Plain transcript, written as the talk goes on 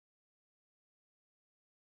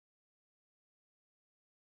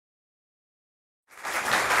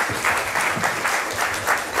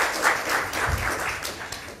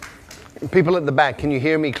People at the back, can you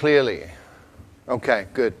hear me clearly? Okay,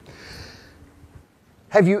 good.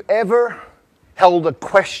 Have you ever held a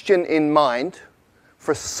question in mind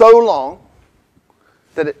for so long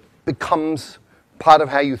that it becomes part of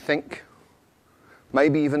how you think?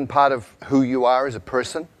 Maybe even part of who you are as a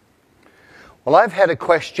person? Well, I've had a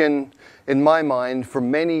question in my mind for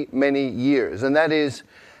many, many years, and that is,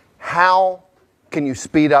 how can you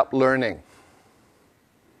speed up learning?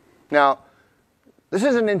 Now, this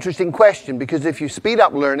is an interesting question because if you speed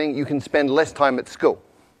up learning, you can spend less time at school.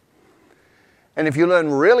 And if you learn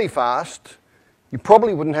really fast, you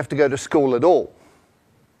probably wouldn't have to go to school at all.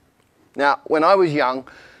 Now, when I was young,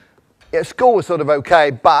 school was sort of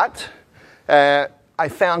okay, but I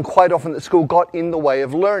found quite often that school got in the way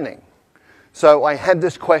of learning. So I had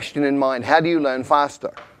this question in mind, how do you learn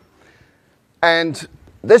faster? And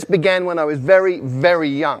this began when I was very, very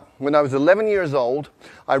young. When I was 11 years old,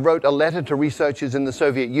 I wrote a letter to researchers in the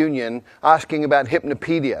Soviet Union asking about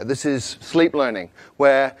hypnopedia. This is sleep learning,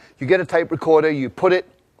 where you get a tape recorder, you put it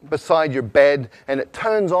beside your bed, and it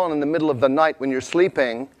turns on in the middle of the night when you're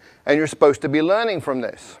sleeping, and you're supposed to be learning from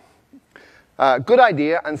this. Good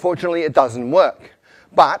idea. Unfortunately, it doesn't work.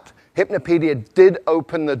 But hypnopedia did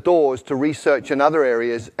open the doors to research in other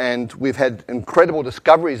areas, and we've had incredible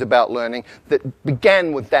discoveries about learning that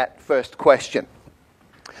began with that first question.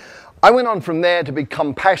 I went on from there to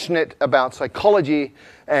become passionate about psychology,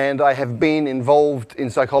 and I have been involved in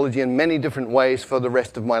psychology in many different ways for the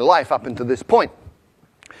rest of my life up until this point.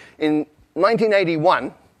 In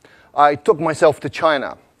 1981, I took myself to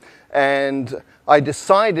China, and I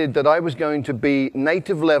decided that I was going to be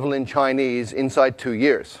native level in Chinese inside 2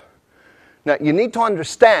 years. Now, you need to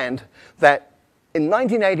understand that in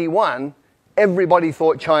 1981, everybody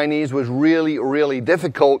thought Chinese was really, really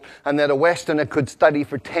difficult and that a Westerner could study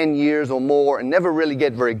for 10 years or more and never really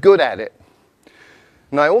get very good at it.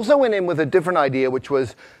 And I also went in with a different idea, which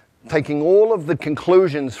was taking all of the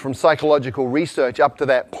conclusions from psychological research up to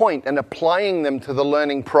that point and applying them to the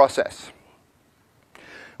learning process.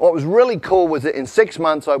 What was really cool was that in 6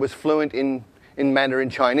 months I was fluent in Mandarin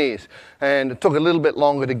Chinese, and it took a little bit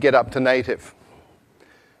longer to get up to native.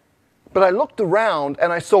 But I looked around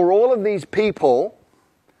and I saw all of these people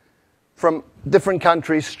from different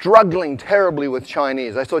countries struggling terribly with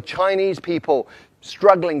Chinese. I saw Chinese people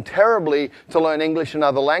struggling terribly to learn English and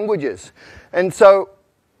other languages. And so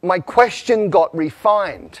my question got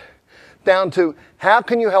refined down to, how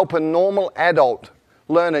can you help a normal adult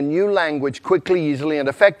learn a new language quickly, easily, and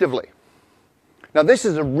effectively? Now, this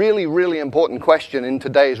is a really, really important question in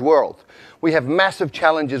today's world. We have massive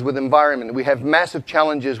challenges with environment. We have massive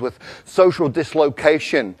challenges with social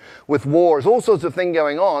dislocation, with wars, all sorts of things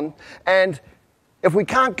going on. And if we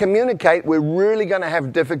can't communicate, we're really going to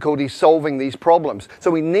have difficulty solving these problems.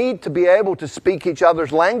 So we need to be able to speak each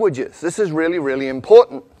other's languages. This is really, really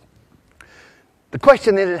important. The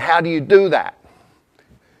question is, how do you do that?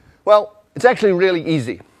 Well, it's actually really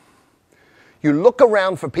easy. You look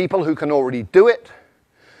around for people who can already do it.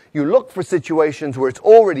 You look for situations where it's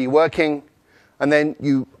already working, and then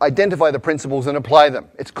you identify the principles and apply them.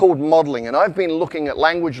 It's called modeling, and I've been looking at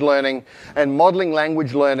language learning and modeling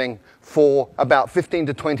language learning for about 15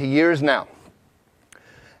 to 20 years now.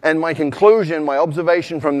 And my conclusion, my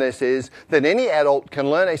observation from this is that any adult can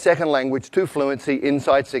learn a second language to fluency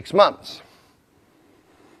inside 6 months.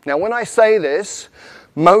 Now, when I say this,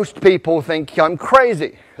 most people think I'm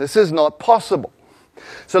crazy. This is not possible.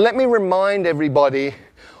 So let me remind everybody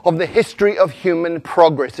of the history of human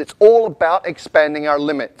progress. It's all about expanding our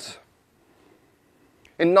limits.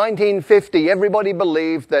 In 1950, everybody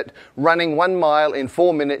believed that running 1 mile in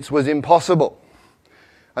 4 minutes was impossible.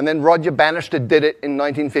 And then Roger Bannister did it in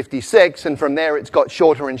 1956, and from there it's got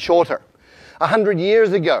shorter and shorter. 100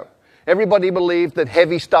 years ago, everybody believed that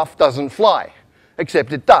heavy stuff doesn't fly,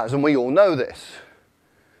 except it does, and we all know this.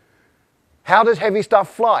 How does heavy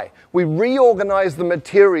stuff fly? We reorganize the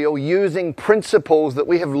material using principles that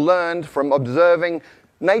we have learned from observing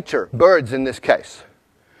nature, birds in this case.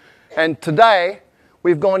 And today,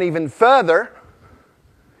 we've gone even further.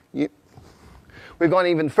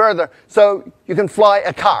 So you can fly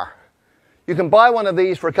a car. You can buy one of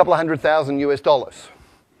these for a couple of $100,000 US.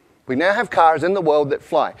 We now have cars in the world that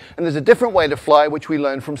fly. And there's a different way to fly, which we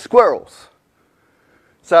learned from squirrels.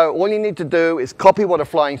 So all you need to do is copy what a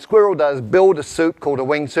flying squirrel does, build a suit called a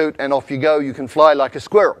wingsuit, and off you go. You can fly like a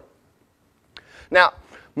squirrel. Now,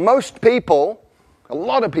 most people, a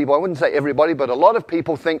lot of people, I wouldn't say everybody, but a lot of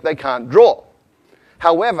people think they can't draw.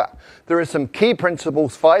 However, there are some key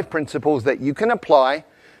principles, 5 principles that you can apply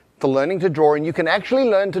to learning to draw, and you can actually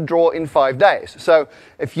learn to draw in 5 days. So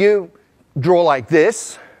if you draw like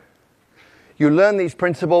this, You learn these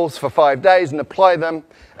principles for 5 days and apply them,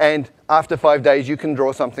 and after 5 days you can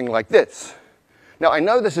draw something like this. Now, I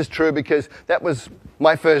know this is true because that was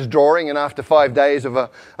my first drawing, and after 5 days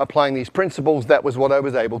of applying these principles, that was what I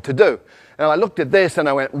was able to do. And I looked at this and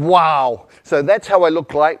I went, wow. So that's how I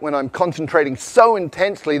look like when I'm concentrating so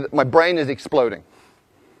intensely that my brain is exploding.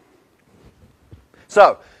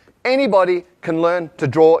 So, anybody can learn to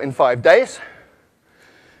draw in 5 days.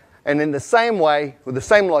 And in the same way, with the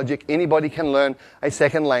same logic, anybody can learn a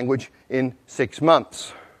second language in 6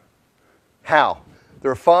 months. How?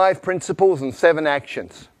 There are 5 principles and 7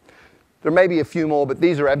 actions. There may be a few more, but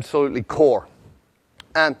these are absolutely core.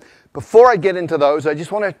 And before I get into those, I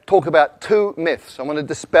just want to talk about 2 myths. I want to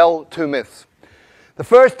dispel 2 myths. The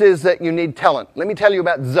first is that you need talent. Let me tell you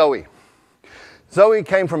about Zoe. Zoe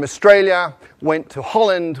came from Australia, went to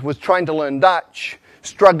Holland, was trying to learn Dutch,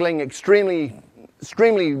 struggling extremely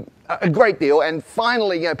a great deal, and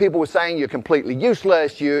finally, people were saying you're completely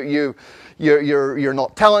useless, you're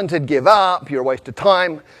not talented, give up, you're a waste of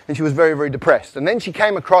time, and she was very, very depressed. And then she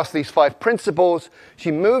came across these 5 principles.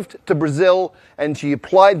 She moved to Brazil and she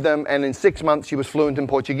applied them, and in 6 months she was fluent in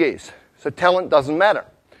Portuguese. So talent doesn't matter.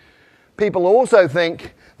 People also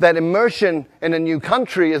think that immersion in a new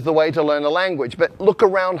country is the way to learn a language. But look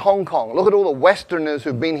around Hong Kong. Look at all the Westerners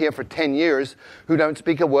who've been here for 10 years who don't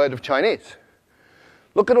speak a word of Chinese.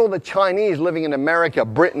 Look at all the Chinese living in America,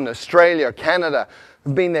 Britain, Australia, Canada,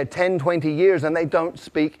 who've been there 10, 20 years and they don't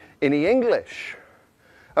speak any English.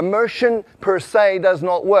 Immersion per se does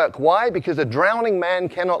not work. Why? Because a drowning man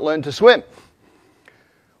cannot learn to swim.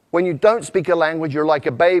 When you don't speak a language, you're like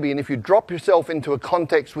a baby, and if you drop yourself into a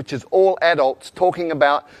context which is all adults talking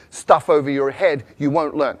about stuff over your head, you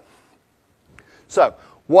won't learn. So,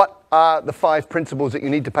 what are the 5 principles that you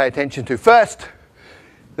need to pay attention to? First,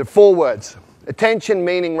 there are 4 words. Attention,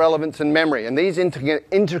 meaning, relevance, and memory. And these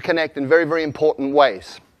interconnect in very, very important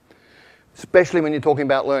ways, especially when you're talking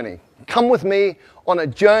about learning. Come with me on a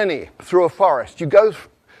journey through a forest. You go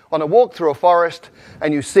on a walk through a forest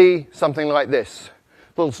and you see something like this.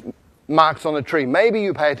 Little marks on a tree. Maybe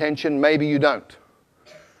you pay attention, maybe you don't.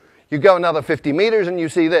 You go another 50 meters and you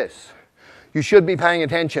see this. You should be paying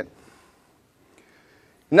attention.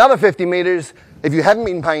 Another 50 meters, if you hadn't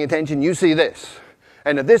been paying attention, you see this.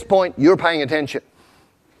 And at this point, you're paying attention.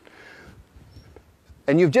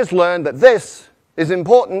 And you've just learned that this is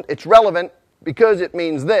important, it's relevant, because it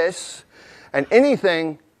means this. And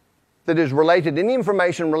anything that is related, any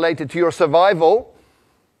information related to your survival,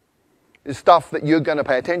 is stuff that you're going to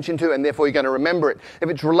pay attention to, and therefore you're going to remember it. If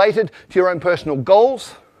it's related to your own personal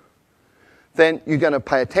goals, then you're going to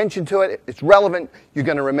pay attention to it. If it's relevant, you're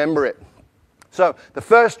going to remember it. So the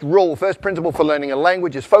first principle for learning a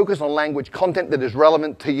language is focus on language content that is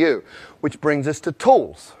relevant to you, which brings us to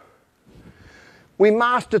tools. We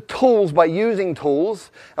master tools by using tools,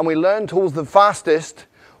 and we learn tools the fastest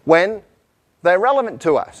when they're relevant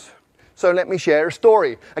to us. So let me share a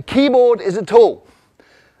story. A keyboard is a tool.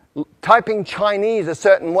 Typing Chinese a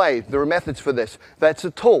certain way, there are methods for this. That's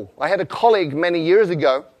a tool. I had a colleague many years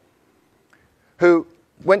ago who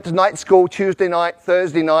went to night school Tuesday night,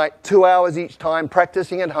 Thursday night, 2 hours each time,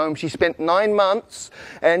 practicing at home. She spent 9 months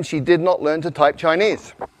and she did not learn to type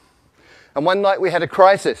Chinese. And one night we had a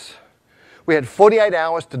crisis. We had 48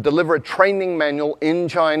 hours to deliver a training manual in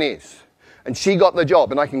Chinese. And she got the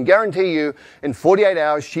job. And I can guarantee you, in 48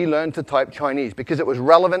 hours, she learned to type Chinese because it was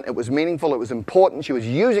relevant, it was meaningful, it was important. She was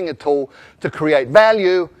using a tool to create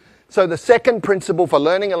value. So the second principle for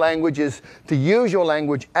learning a language is to use your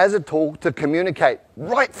language as a tool to communicate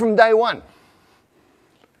right from day one,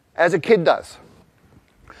 as a kid does.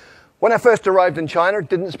 When I first arrived in China,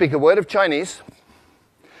 didn't speak a word of Chinese.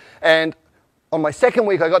 And on my second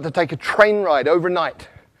week, I got to take a train ride overnight.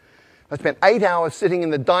 I spent 8 hours sitting in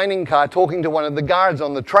the dining car talking to one of the guards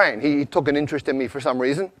on the train. He took an interest in me for some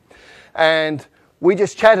reason. And we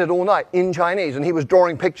just chatted all night in Chinese. And he was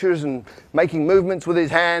drawing pictures and making movements with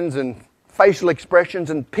his hands and facial expressions.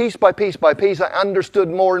 And piece by piece by piece, I understood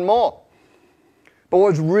more and more. But what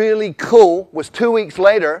was really cool was 2 weeks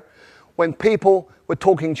later, when people were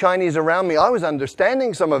talking Chinese around me, I was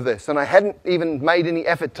understanding some of this. And I hadn't even made any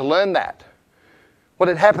effort to learn that. What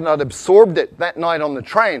had happened, I'd absorbed it that night on the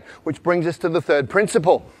train, which brings us to the third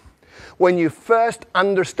principle. When you first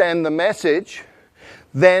understand the message,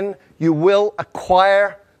 then you will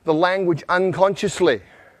acquire the language unconsciously.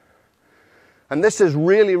 And this is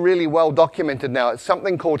really, really well documented now. It's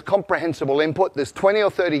something called comprehensible input. There's 20 or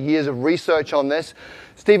 30 years of research on this.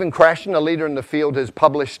 Stephen Krashen, a leader in the field, has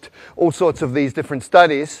published all sorts of these different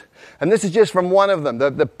studies. And this is just from one of them.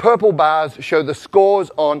 The purple bars show the scores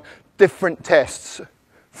on different tests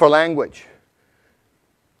for language.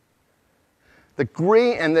 The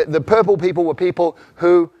green and the purple people were people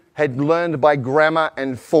who had learned by grammar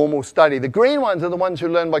and formal study. The green ones are the ones who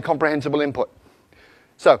learn by comprehensible input.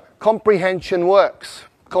 So comprehension works.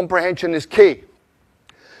 Comprehension is key.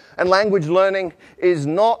 And language learning is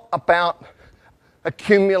not about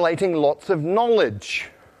accumulating lots of knowledge.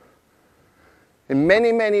 In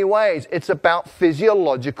many, many ways, it's about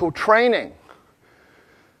physiological training.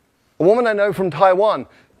 A woman I know from Taiwan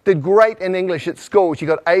did great in English at school. She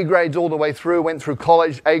got A grades all the way through, went through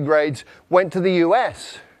college, A grades, went to the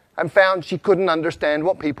US and found she couldn't understand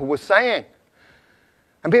what people were saying.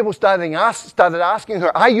 And people started asking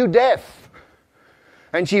her, "Are you deaf?"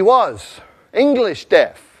 And she was English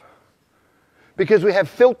deaf. Because we have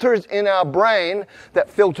filters in our brain that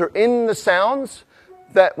filter in the sounds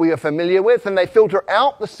that we are familiar with, and they filter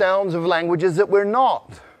out the sounds of languages that we're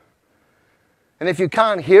not. And if you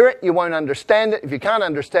can't hear it, you won't understand it. If you can't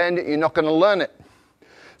understand it, you're not going to learn it.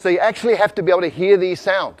 So you actually have to be able to hear these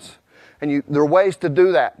sounds. And there are ways to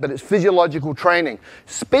do that, but it's physiological training.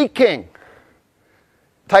 Speaking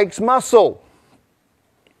takes muscle.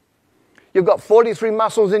 You've got 43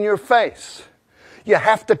 muscles in your face. You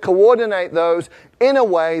have to coordinate those in a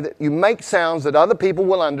way that you make sounds that other people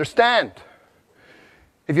will understand.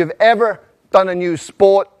 If you've ever done a new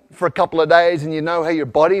sport for a couple of days and you know how your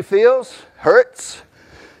body feels, hurts,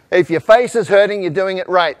 if your face is hurting, you're doing it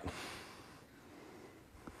right.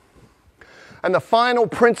 And the final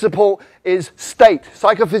principle is state,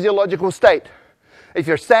 psychophysiological state. If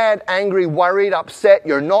you're sad, angry, worried, upset,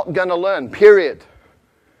 you're not going to learn, period.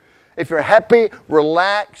 If you're happy,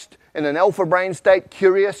 relaxed, in an alpha brain state,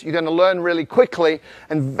 curious, you're going to learn really quickly.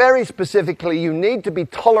 And very specifically, you need to be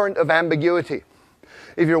tolerant of ambiguity.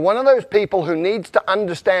 If you're one of those people who needs to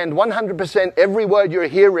understand 100% every word you're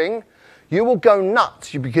hearing, you will go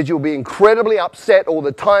nuts because you'll be incredibly upset all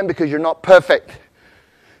the time because you're not perfect.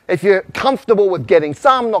 If you're comfortable with getting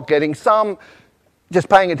some, not getting some, just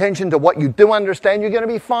paying attention to what you do understand, you're going to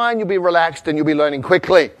be fine, you'll be relaxed, and you'll be learning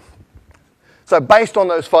quickly. So based on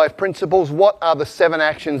those 5 principles, what are the 7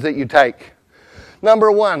 actions that you take?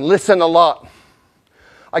 Number 1, listen a lot.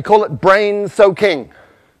 I call it brain soaking.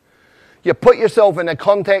 You put yourself in a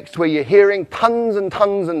context where you're hearing tons and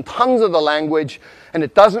tons and tons of the language, and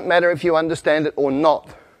it doesn't matter if you understand it or not.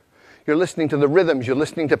 You're listening to the rhythms, you're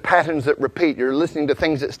listening to patterns that repeat, you're listening to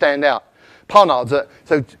things that stand out.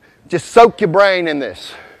 So just soak your brain in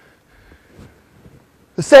this.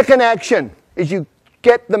 The second action is you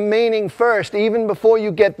get the meaning first, even before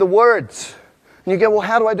you get the words. And you go, well,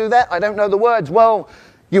 how do I do that? I don't know the words. Well,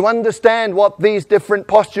 you understand what these different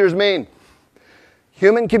postures mean.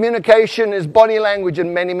 Human communication is body language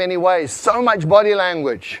in many, many ways. So much body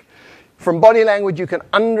language. From body language, you can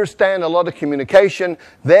understand a lot of communication.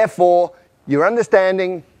 Therefore, you're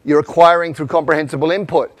understanding, you're acquiring through comprehensible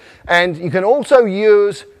input. And you can also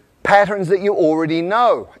use patterns that you already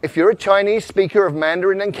know. If you're a Chinese speaker of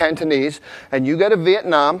Mandarin and Cantonese and you go to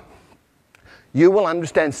Vietnam, you will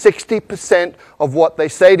understand 60% of what they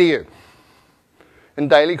say to you in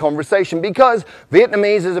daily conversation, because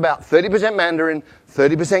Vietnamese is about 30% Mandarin,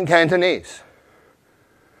 30% Cantonese.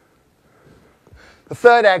 The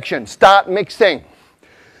third action, start mixing.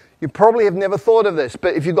 You probably have never thought of this,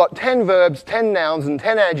 but if you've got 10 verbs, 10 nouns, and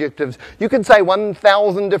 10 adjectives, you can say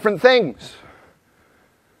 1,000 different things.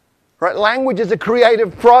 Right? Language is a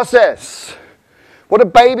creative process. What do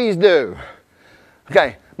babies do?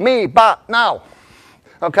 Okay, me, but, now.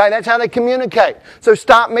 Okay, that's how they communicate. So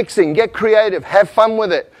start mixing, get creative, have fun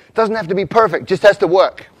with it. It doesn't have to be perfect, just has to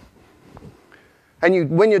work.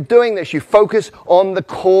 And when you're doing this, you focus on the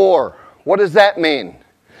core. What does that mean?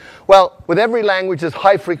 Well, with every language, there's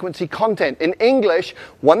high-frequency content. In English,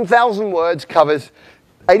 1,000 words covers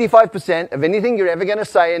 85% of anything you're ever going to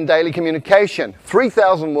say in daily communication.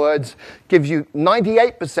 3,000 words gives you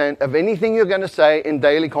 98% of anything you're going to say in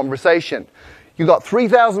daily conversation. You've got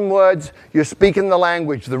 3,000 words, you're speaking the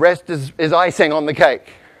language. The rest is icing on the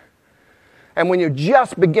cake. And when you're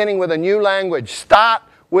just beginning with a new language, start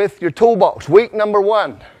with your toolbox. Week number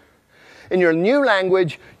 1. In your new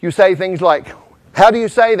language, you say things like, how do you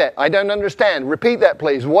say that? I don't understand. Repeat that,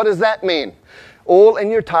 please. What does that mean? All in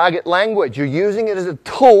your target language. You're using it as a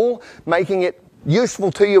tool, making it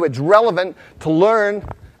useful to you. It's relevant to learn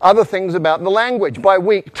other things about the language. By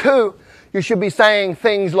week 2, you should be saying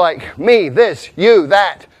things like me, this, you,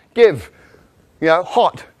 that, give,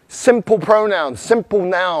 hot, simple pronouns, simple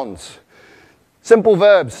nouns, simple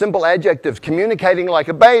verbs, simple adjectives, communicating like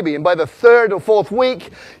a baby. And by the 3rd or 4th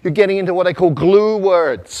week, you're getting into what I call glue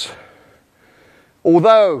words.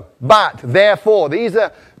 Although, but, therefore, these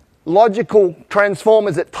are logical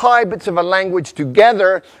transformers that tie bits of a language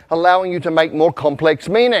together, allowing you to make more complex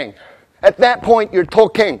meaning. At that point, you're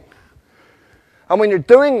talking. And when you're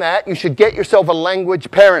doing that, you should get yourself a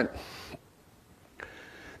language parent.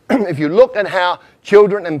 If you look at how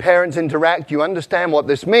children and parents interact, you understand what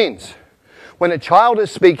this means. When a child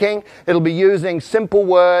is speaking, it'll be using simple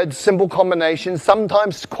words, simple combinations,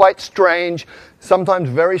 sometimes quite strange, sometimes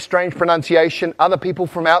very strange pronunciation. Other people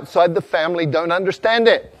from outside the family don't understand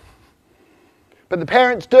it. But the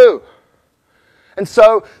parents do. And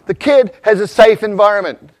so the kid has a safe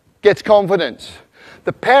environment, gets confidence.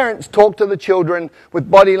 The parents talk to the children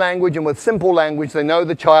with body language and with simple language they know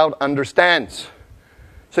the child understands.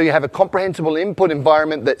 So you have a comprehensible input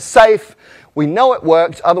environment that's safe. We know it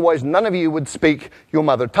works, otherwise none of you would speak your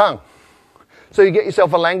mother tongue. So you get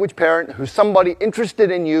yourself a language parent who's somebody interested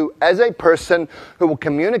in you as a person who will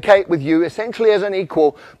communicate with you essentially as an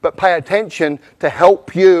equal, but pay attention to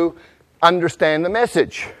help you understand the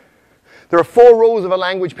message. There are 4 rules of a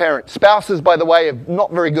language parent. Spouses, by the way, are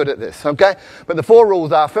not very good at this, okay? But the 4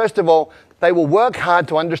 rules are, first of all, they will work hard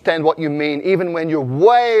to understand what you mean, even when you're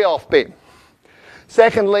way off beat.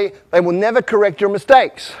 Secondly, they will never correct your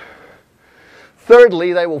mistakes.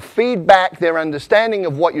 Thirdly, they will feed back their understanding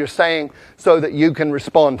of what you're saying so that you can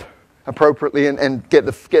respond appropriately and get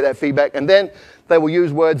that feedback. And then they will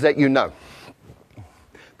use words that you know.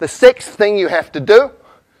 The 6th thing you have to do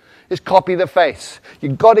is copy the face.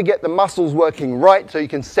 You've got to get the muscles working right so you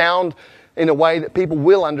can sound in a way that people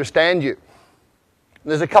will understand you.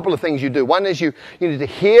 There's a couple of things you do. One is you need to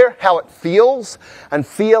hear how it feels and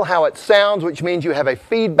feel how it sounds, which means you have a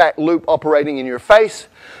feedback loop operating in your face.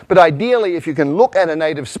 But ideally, if you can look at a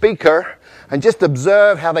native speaker and just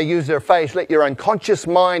observe how they use their face, let your unconscious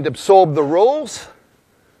mind absorb the rules,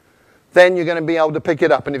 then you're going to be able to pick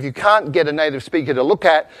it up. And if you can't get a native speaker to look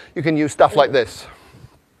at, you can use stuff like this.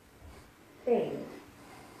 Sing,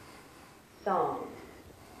 song,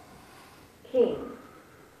 king,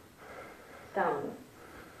 sung,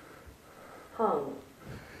 hung.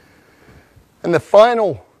 And the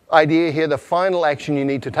final idea here, the final action you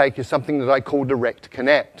need to take is something that I call direct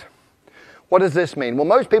connect. What does this mean? Well,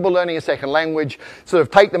 most people learning a second language sort of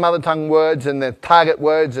take the mother tongue words and the target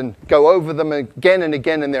words and go over them again and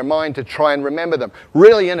again in their mind to try and remember them.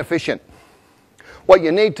 Really inefficient. What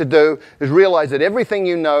you need to do is realize that everything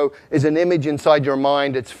you know is an image inside your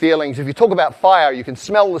mind, it's feelings. If you talk about fire, you can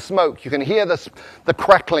smell the smoke, you can hear the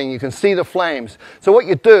crackling, you can see the flames. So what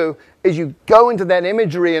you do is you go into that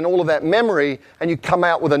imagery and all of that memory and you come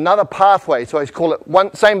out with another pathway. So I call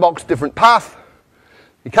it same box, different path.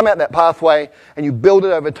 You come out that pathway and you build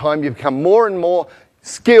it over time. You become more and more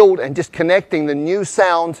skilled and just connecting the new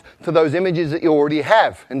sounds to those images that you already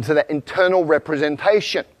have and to that internal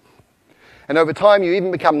representation. And over time, you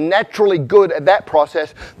even become naturally good at that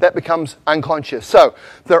process. That becomes unconscious. So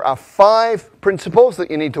there are 5 principles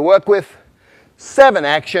that you need to work with, 7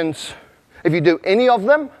 actions. If you do any of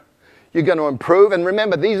them, you're going to improve. And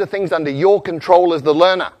remember, these are things under your control as the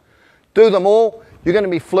learner. Do them all. You're going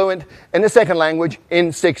to be fluent in the second language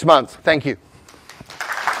in 6 months. Thank you.